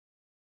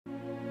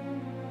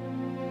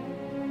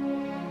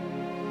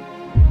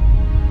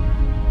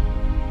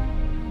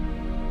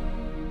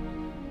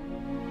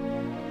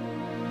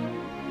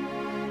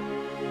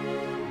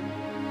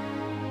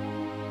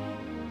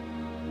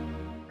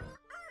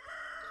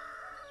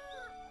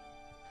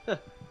Huh.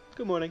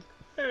 Good morning.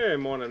 Hey,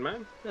 morning,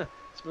 man. Huh.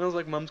 Smells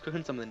like Mom's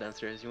cooking something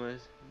downstairs. You want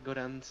to go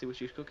down and see what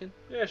she's cooking?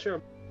 Yeah,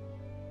 sure.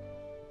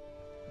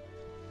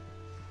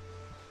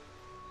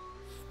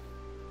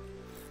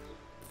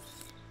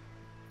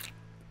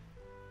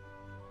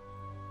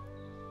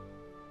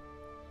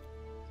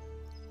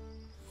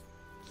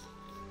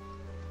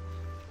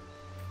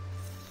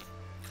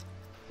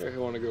 Here,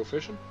 you want to go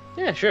fishing?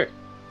 Yeah, sure.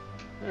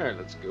 Alright,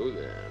 let's go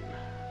then.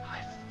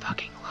 I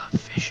fucking love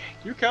fishing.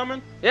 You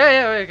coming?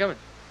 Yeah, coming.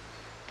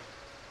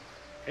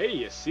 Hey,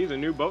 you see the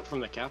new boat from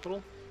the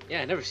capital?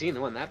 Yeah, I never seen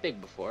the one that big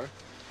before.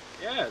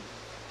 Yeah, it's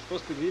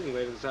supposed to be leaving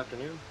later this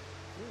afternoon.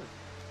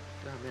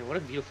 Oh man, what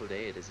a beautiful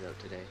day it is out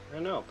today. I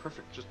know,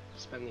 perfect. Just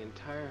spend the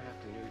entire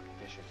afternoon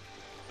fishing.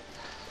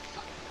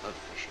 Fucking love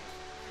fishing.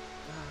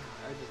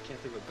 I just can't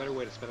think of a better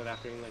way to spend an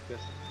afternoon like this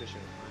than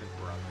fishing with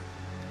my brother.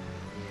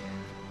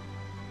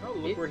 Yeah. Oh,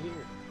 look, we're here.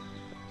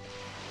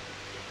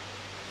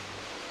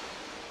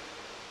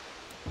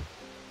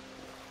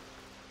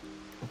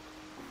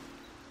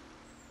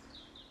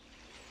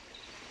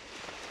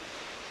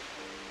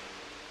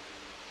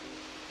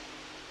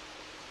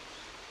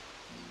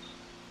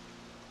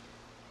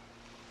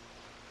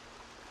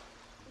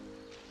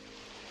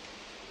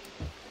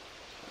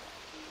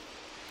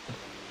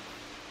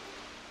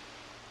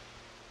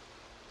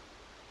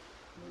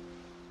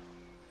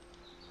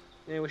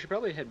 Yeah, we should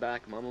probably head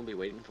back. Mom will be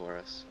waiting for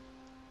us.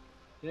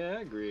 Yeah,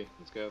 I agree.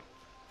 Let's go.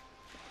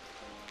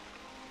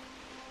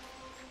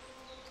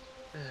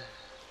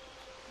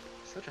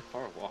 Such a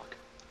far walk.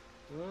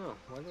 Oh,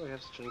 why do I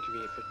have such an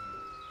inconvenient fit?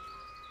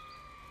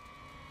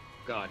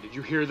 God, did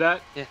you hear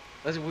that? Yeah,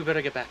 we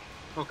better get back.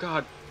 Oh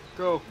God,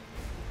 go.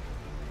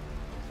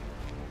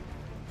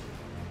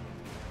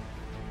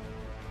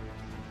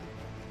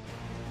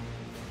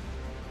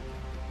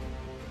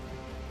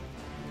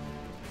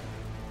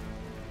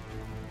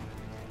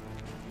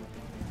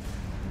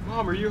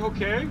 Mom, are you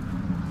okay? The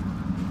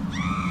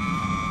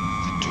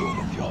doom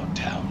of your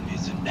town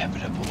is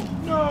inevitable.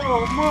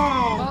 No,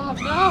 Mom! Oh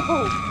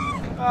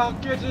no! I'll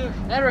get her.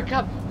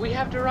 Erica, we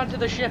have to run to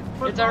the ship.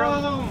 But It's our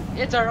Mom!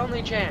 it's our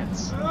only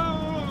chance.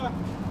 Ah!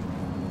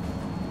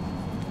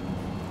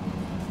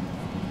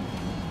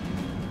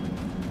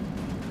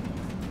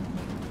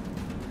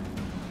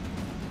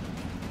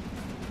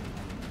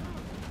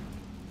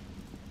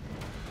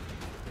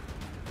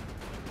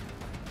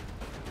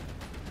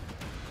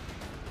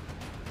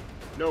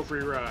 No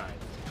free rides.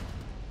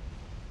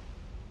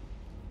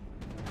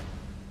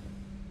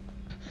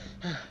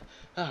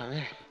 Oh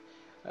man.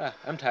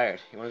 I'm tired.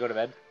 You want to go to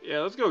bed? Yeah,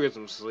 let's go get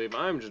some sleep.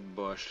 I'm just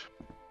bushed.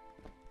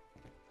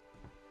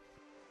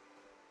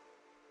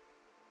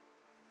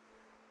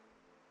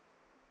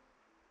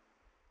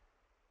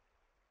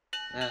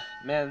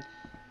 Man,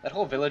 that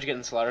whole village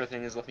getting slaughtered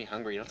thing has left me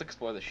hungry. Let's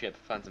explore the ship,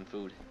 find some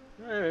food.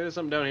 Hey, there's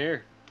something down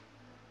here.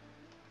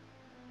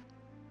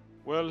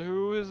 Well,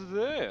 who is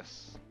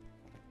this?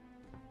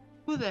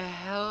 Who the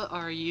hell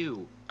are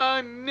you?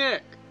 I'm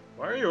Nick.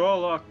 Why are you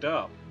all locked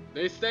up?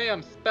 They say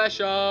I'm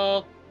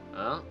special.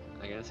 Well,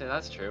 I gotta say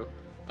that's true.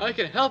 I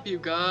can help you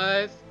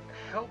guys.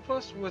 Help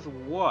us with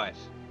what?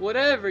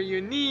 Whatever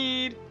you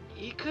need.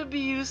 He could be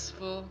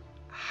useful.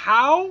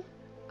 How?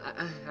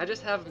 I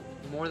just have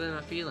more than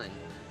a feeling.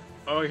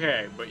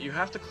 Okay, but you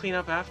have to clean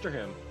up after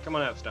him. Come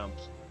on out,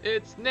 Stumps.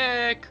 It's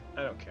Nick.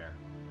 I don't care.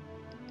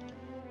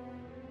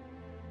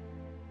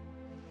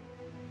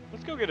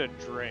 Let's go get a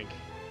drink.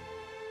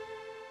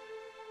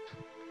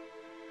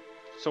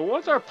 So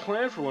what's our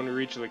plan for when we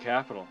reach the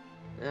capital?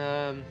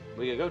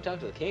 We could go talk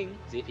to the king,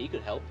 see if he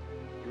could help.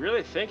 You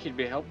really think he'd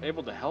be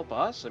able to help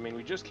us? I mean,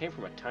 we just came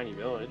from a tiny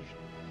village.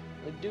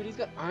 Like, dude, he's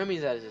got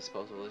armies at his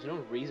disposal. There's no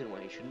reason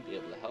why he shouldn't be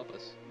able to help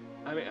us.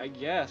 I mean, I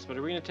guess, but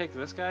are we gonna take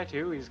this guy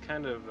too? He's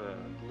kind of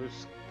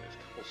loose. There's a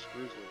couple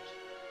screws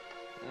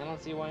loose. I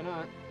don't see why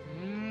not.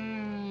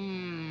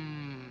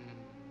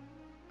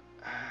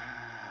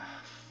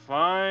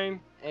 Fine.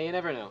 Hey, you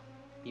never know.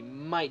 He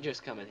might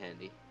just come in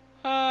handy.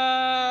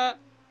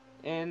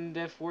 And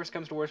if worse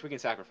comes to worse, we can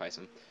sacrifice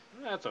him.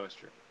 That's always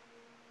true.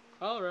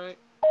 All right.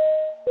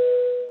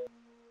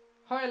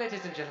 Hi,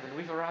 ladies and gentlemen.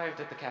 We've arrived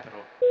at the capital.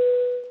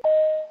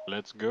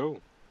 Let's go.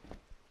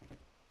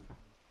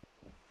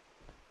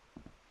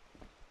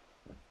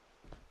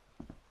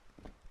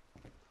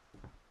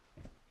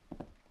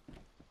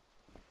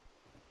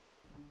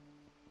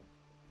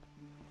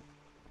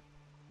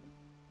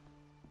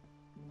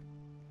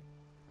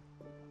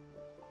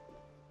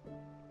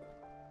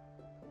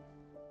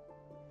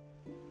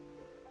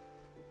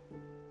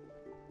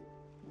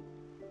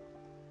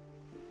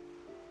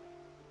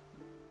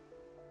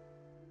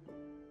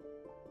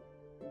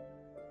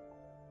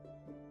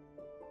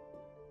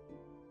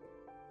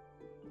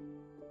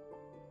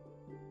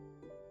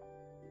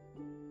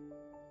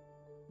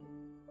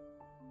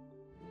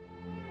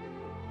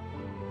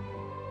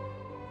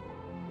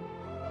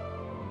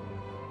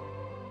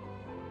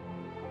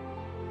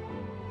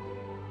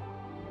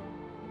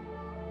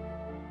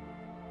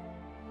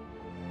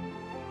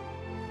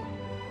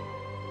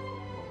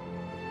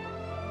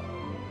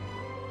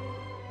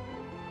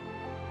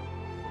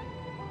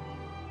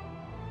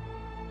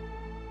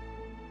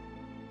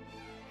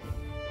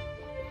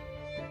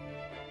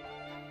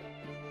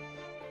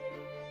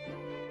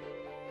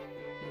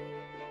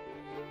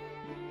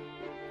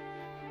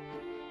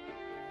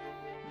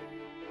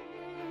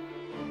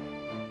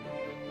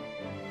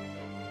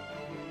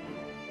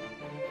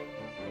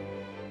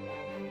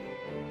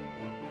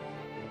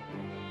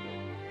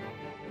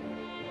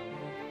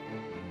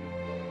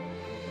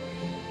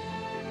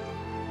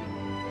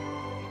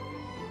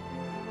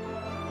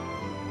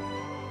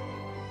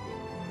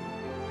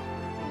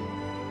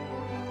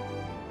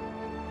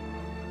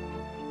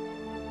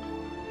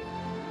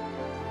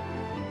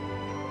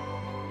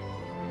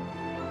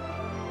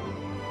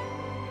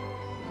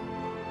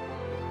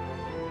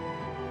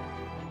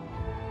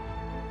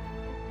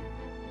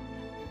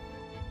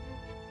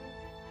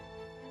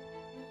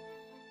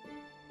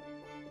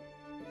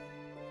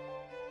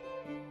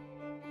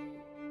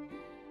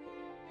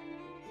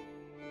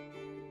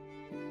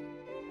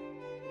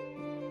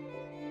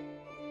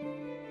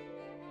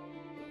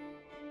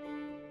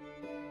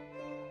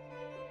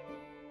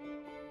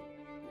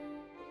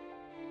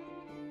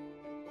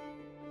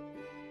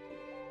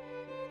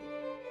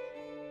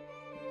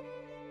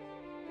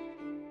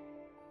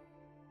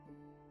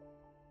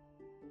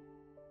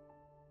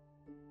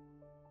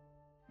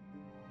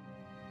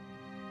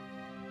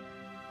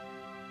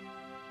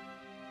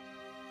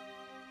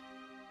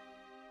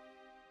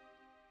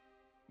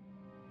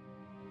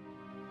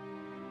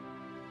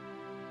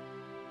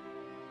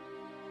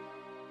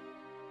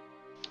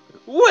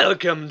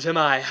 Welcome to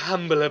my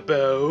humble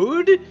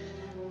abode.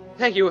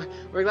 Thank you.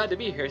 We're glad to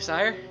be here,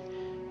 sire.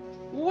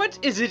 What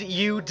is it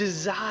you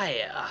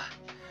desire?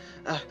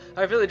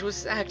 Our village was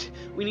sacked.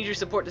 We need your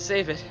support to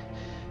save it.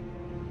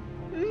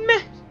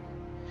 Meh.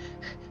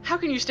 How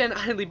can you stand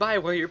idly by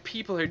while your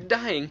people are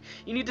dying?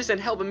 You need to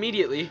send help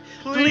immediately.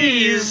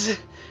 Please.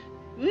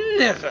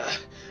 Never.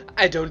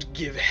 I don't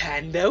give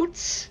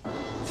handouts.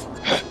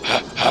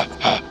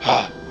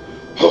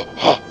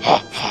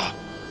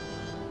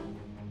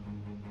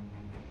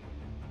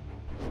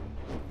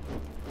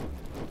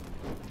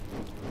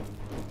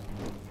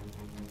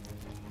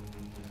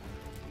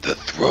 The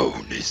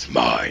throne is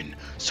mine,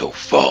 so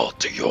fall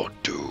to your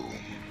doom.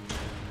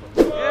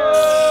 Spiders!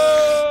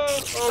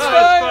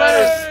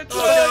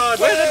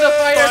 Where did the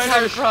fire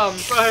come from?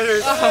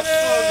 Spiders! Oh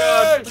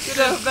god!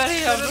 Get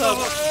many of them!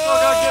 Oh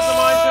god, get the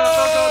mine shaft!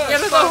 Oh god!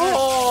 Get in the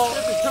hole!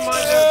 Get the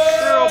mine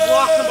shaft! Here, I'll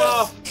block them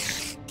off!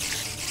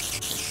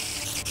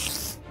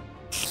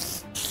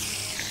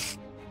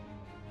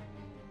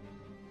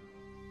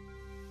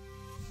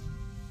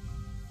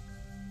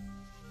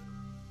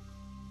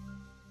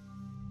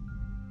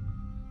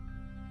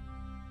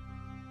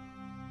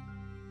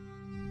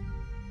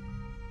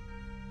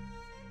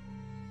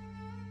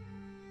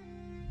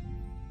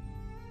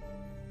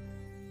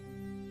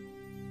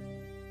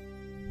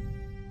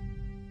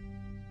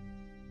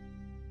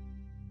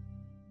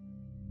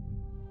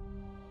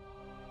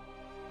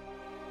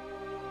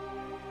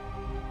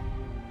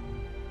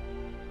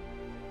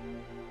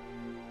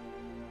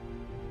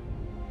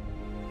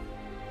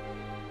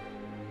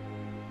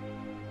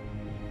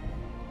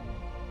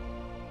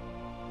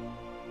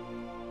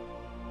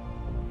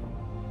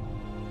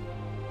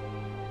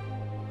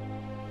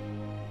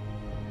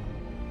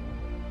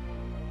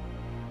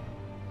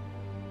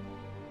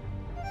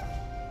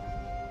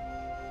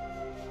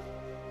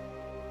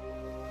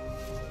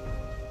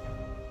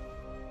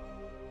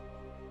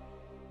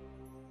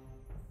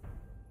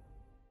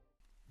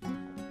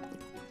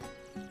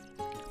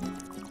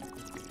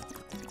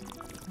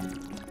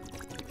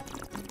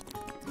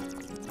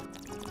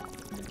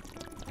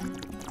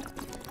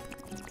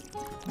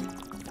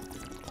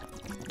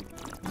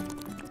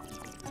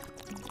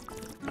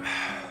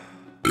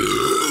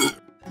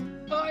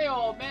 Hi,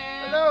 old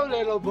man. Hello,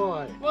 little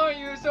boy. Why are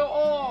you so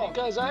old?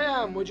 Because I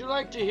am. Would you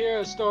like to hear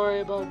a story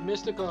about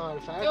mystical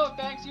artifacts? No,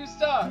 thanks, you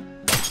suck.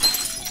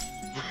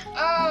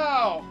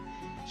 Ow!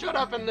 Shut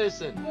up and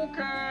listen.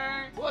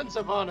 Okay. Once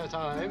upon a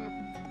time,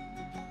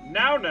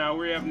 Now,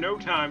 we have no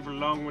time for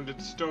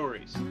long-winded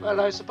stories. well,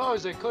 I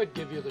suppose I could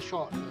give you the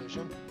short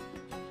version.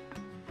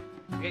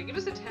 Okay, give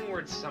us a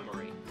 10-word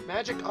summary.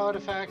 Magic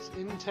artifacts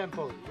in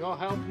temple. Your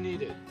help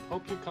needed.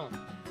 Hope you come.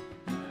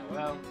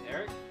 Well,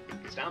 Eric,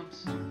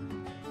 Stumps,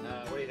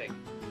 what do you think?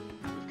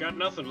 We've got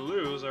nothing to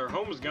lose. Our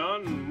home is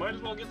gone, and might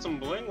as well get some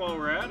bling while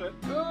we're at it.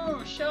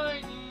 Ooh,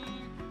 shiny.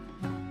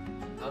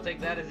 I'll take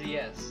that as a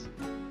yes.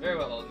 Very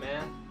well, old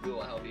man. We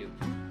will help you.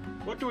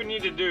 What do we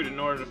need to do in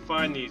order to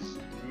find these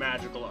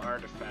magical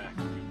artifact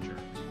creatures?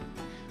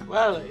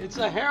 Well, it's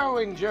a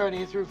harrowing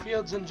journey through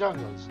fields and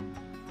jungles.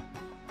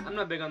 I'm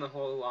not big on the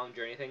whole long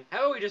journey thing.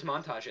 How about we just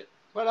montage it?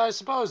 Well, I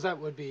suppose that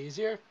would be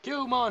easier.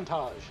 Cue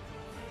montage.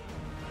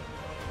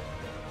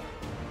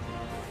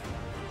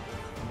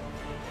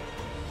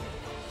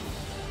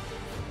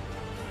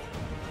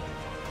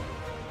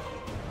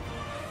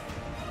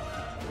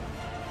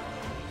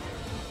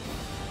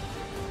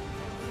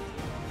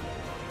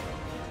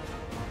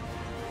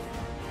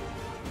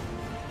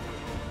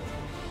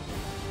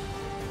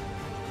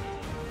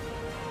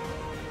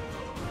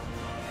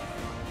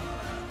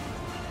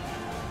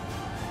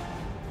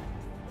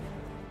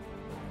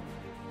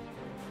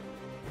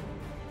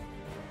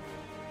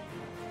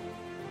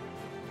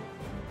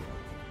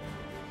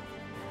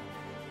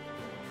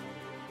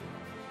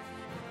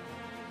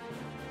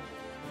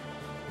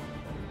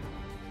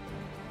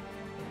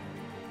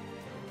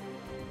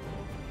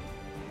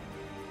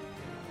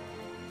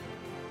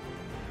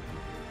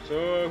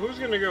 So, who's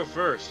gonna go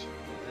first?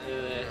 Uh,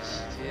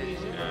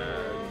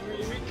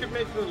 We could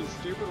make the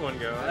stupid one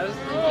go. I was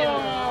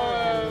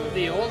thinking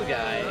the old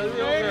guy. The old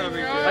guy would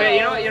be good. Okay,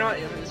 you know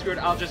what? Screw it.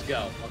 I'll just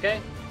go.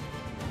 Okay.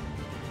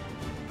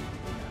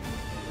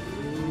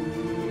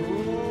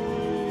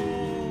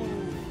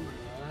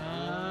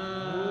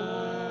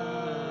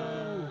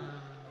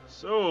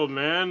 So, old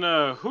man,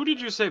 who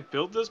did you say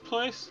built this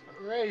place?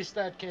 A race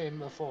that came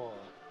before.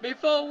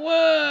 Before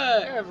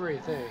what?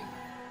 Everything.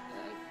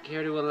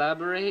 Care to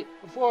elaborate?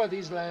 Before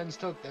these lands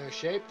took their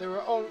shape, there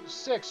were only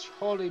 6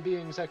 holy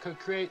beings that could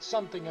create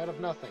something out of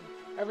nothing.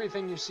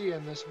 Everything you see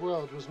in this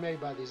world was made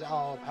by these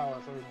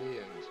all-powerful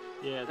beings.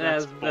 Yeah,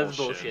 That's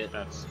bullshit.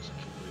 That's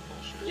complete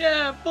bullshit.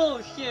 Yeah,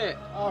 bullshit.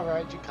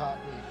 Alright, you caught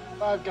me.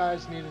 5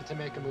 guys needed to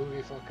make a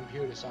movie for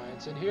computer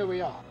science, and here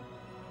we are.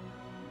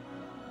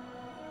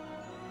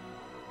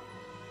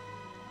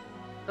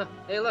 Huh,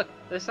 hey, look.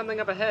 There's something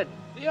up ahead.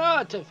 The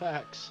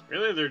artifacts!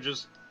 Really? They're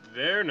just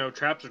there? No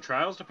traps or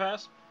trials to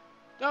pass?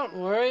 Don't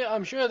worry,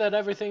 I'm sure that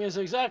everything is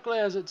exactly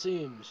as it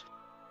seems.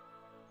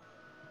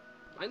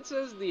 Mine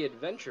says the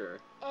adventurer.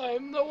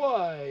 I'm the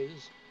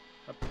wise.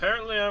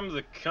 Apparently I'm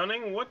the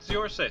cunning. What's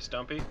your say,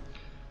 Stumpy?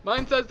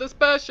 Mine says the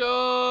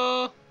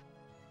special.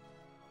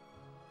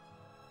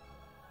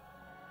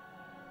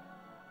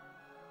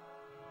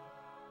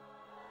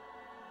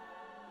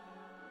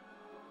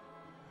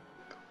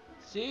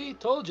 See,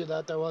 told you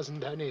that there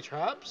wasn't any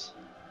traps.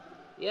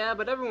 Yeah,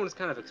 but everyone was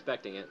kind of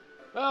expecting it.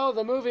 Well,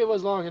 the movie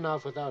was long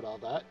enough without all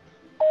that.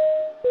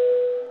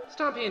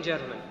 Stumpy and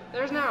gentlemen,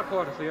 there is now a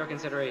portal for your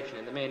consideration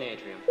in the main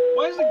atrium.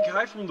 Why is the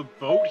guy from the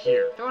boat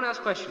here? Don't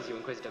ask questions, you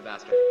inquisitive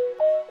bastard.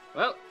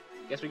 Well,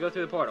 guess we go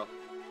through the portal.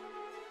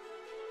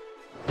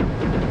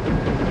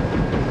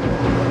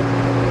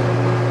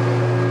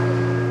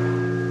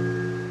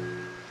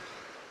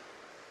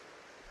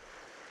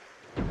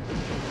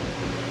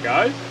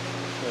 Guys?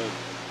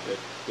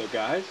 The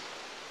guys?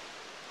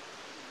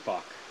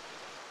 Fuck.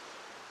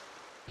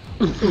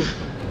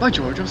 By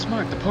George, I'm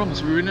smart. The portal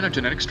must ruin our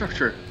genetic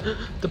structure.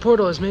 The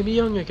portal has made me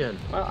young again.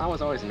 Well, I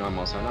was always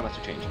normal, so not much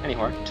to change.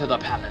 Anyhow, to the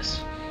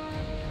palace.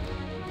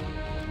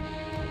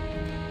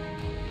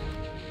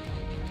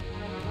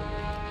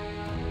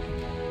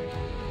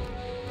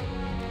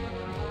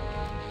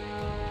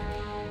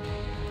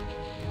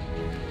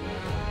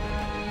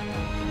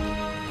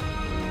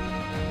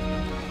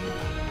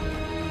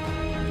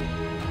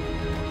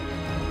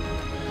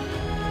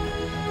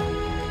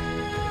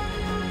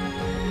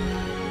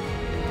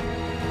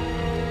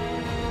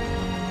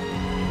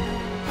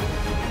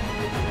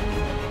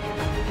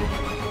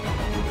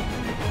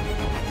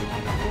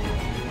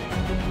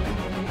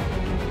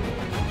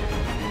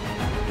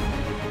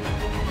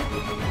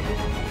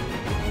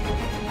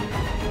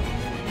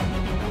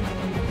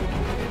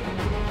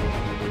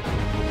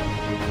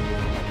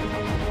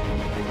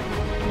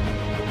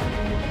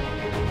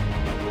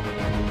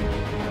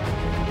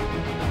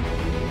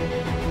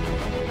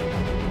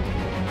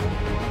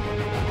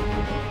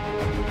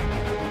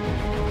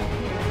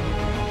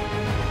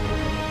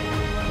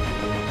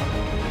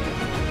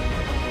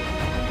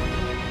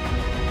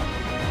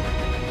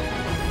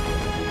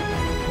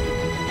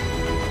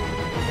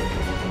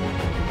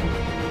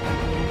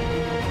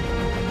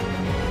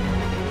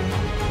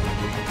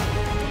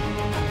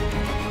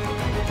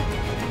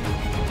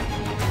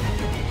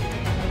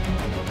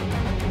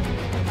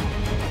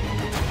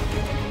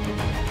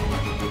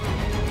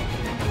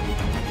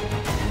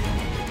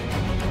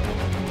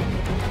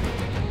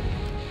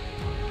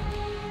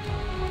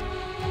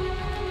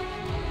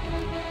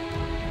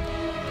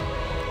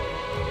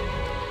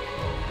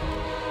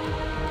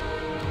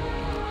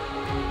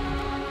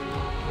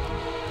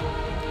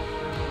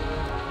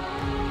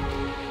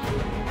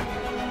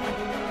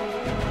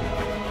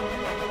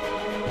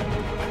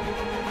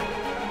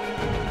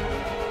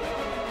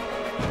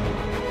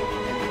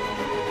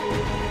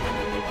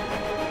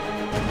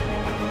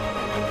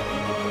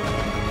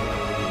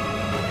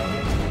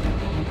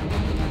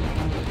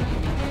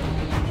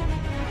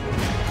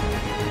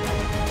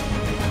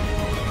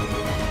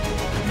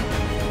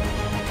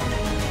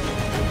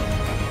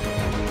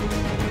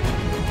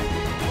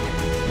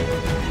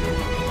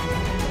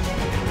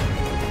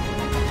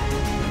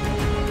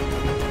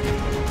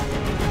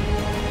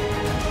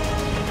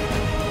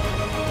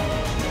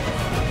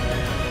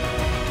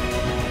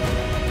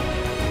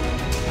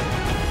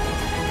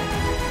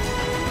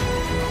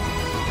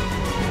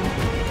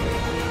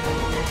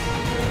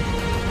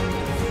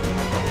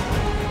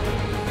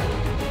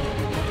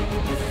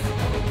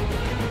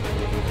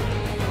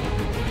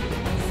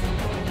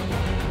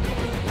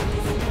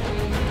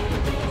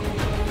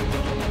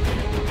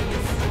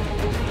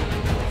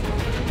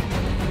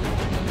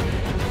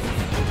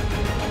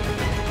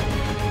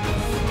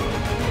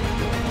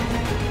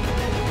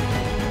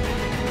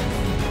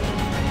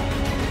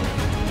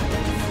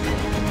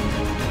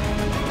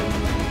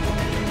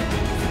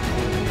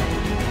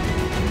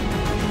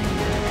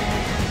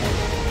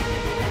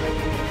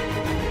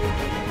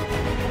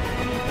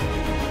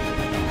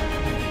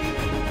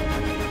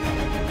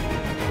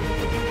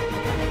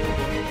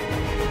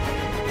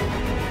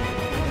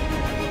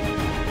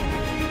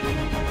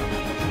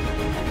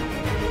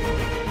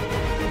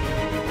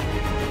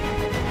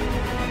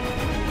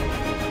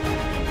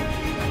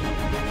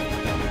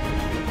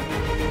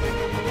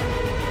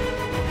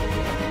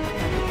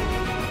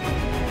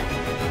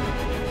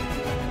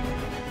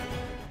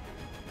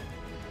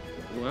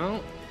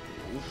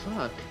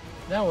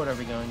 Now what are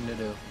we going to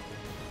do?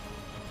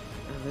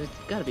 There's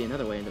gotta be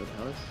another way into the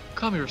palace.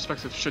 Calm your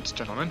respective shits,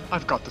 gentlemen.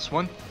 I've got this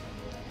one.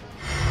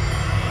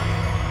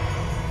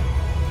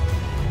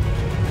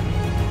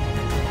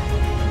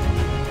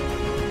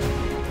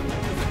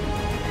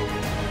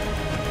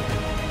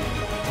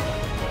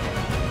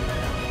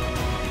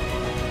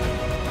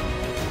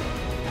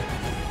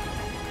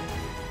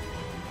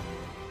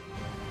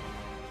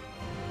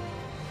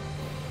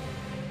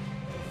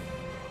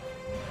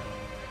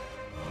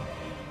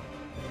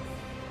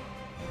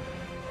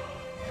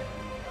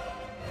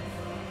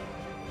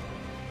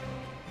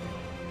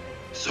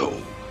 So,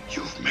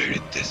 you've made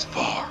it this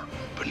far,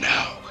 but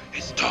now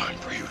it's time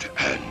for you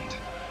to end.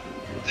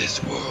 This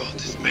world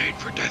is made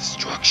for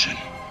destruction.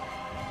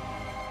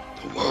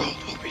 The world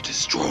will be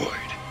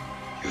destroyed.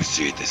 You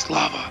see, this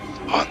lava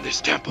on this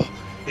temple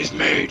is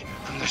made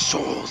from the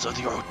souls of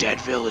your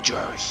dead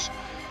villagers.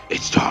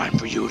 It's time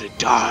for you to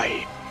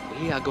die.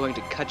 We are going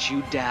to cut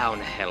you down,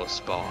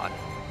 Hellspawn.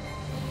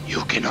 You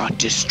cannot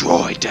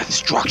destroy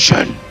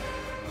destruction.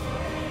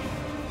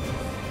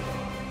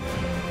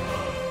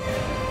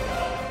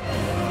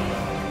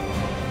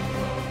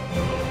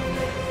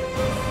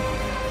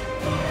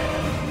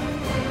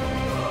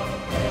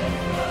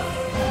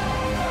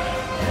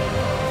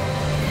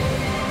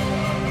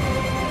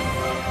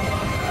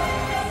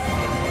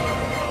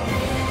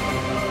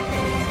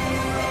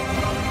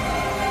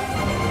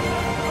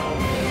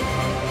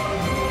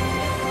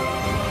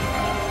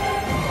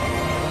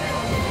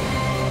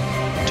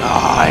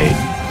 Die.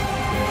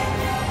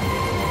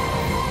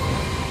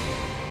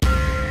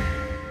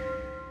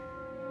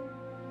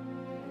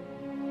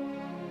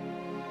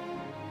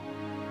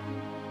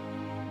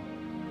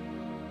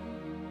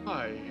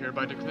 I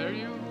hereby declare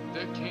you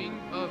the King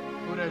of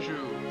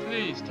Ureju.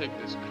 Please take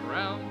this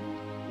crown.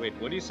 Wait,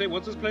 what do you say?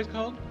 What's this place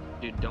called?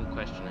 Dude, don't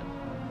question it.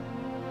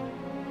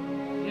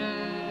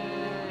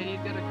 Yay! He's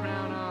got a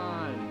crown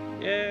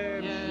on.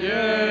 Yay!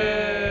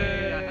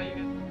 Yay! I thought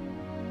you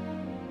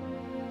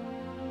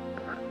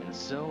And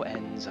so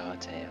ends our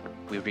tale.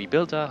 We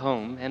rebuilt our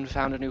home and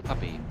found a new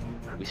puppy.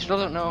 We still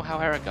don't know how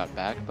Eric got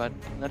back, but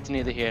that's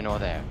neither here nor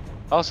there.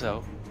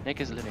 Also, Nick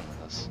is living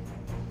with us.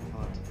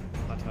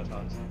 Hot, hot,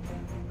 hot.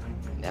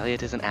 And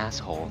Elliott is an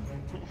asshole.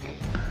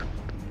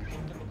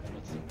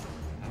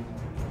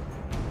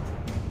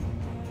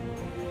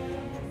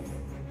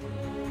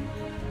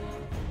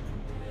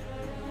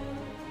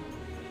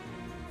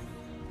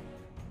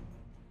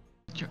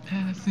 Put your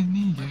ass in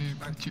the air,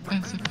 put your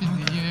ass up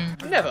in the air.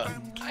 Never.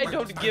 I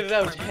don't give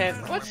out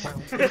hands. What?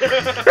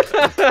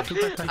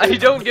 I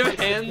don't give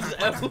hands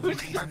out. I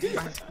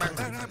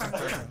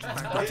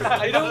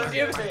don't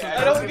give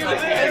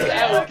hands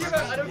out.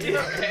 I don't give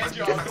hand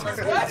jobs.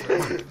 What?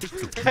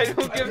 I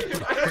don't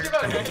give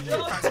out hand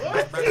jobs.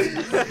 What?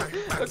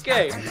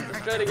 Okay,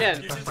 let's try it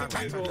again. You're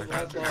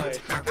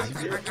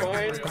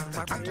fine.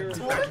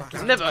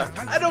 Never.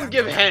 I don't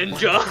give hand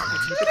jobs.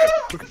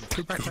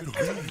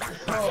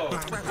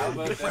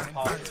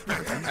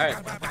 Alright.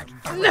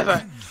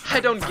 Never! I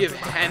don't give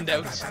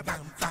handouts.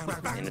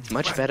 And it's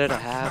much better to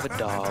have a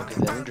dog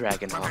than a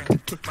dragon hawk.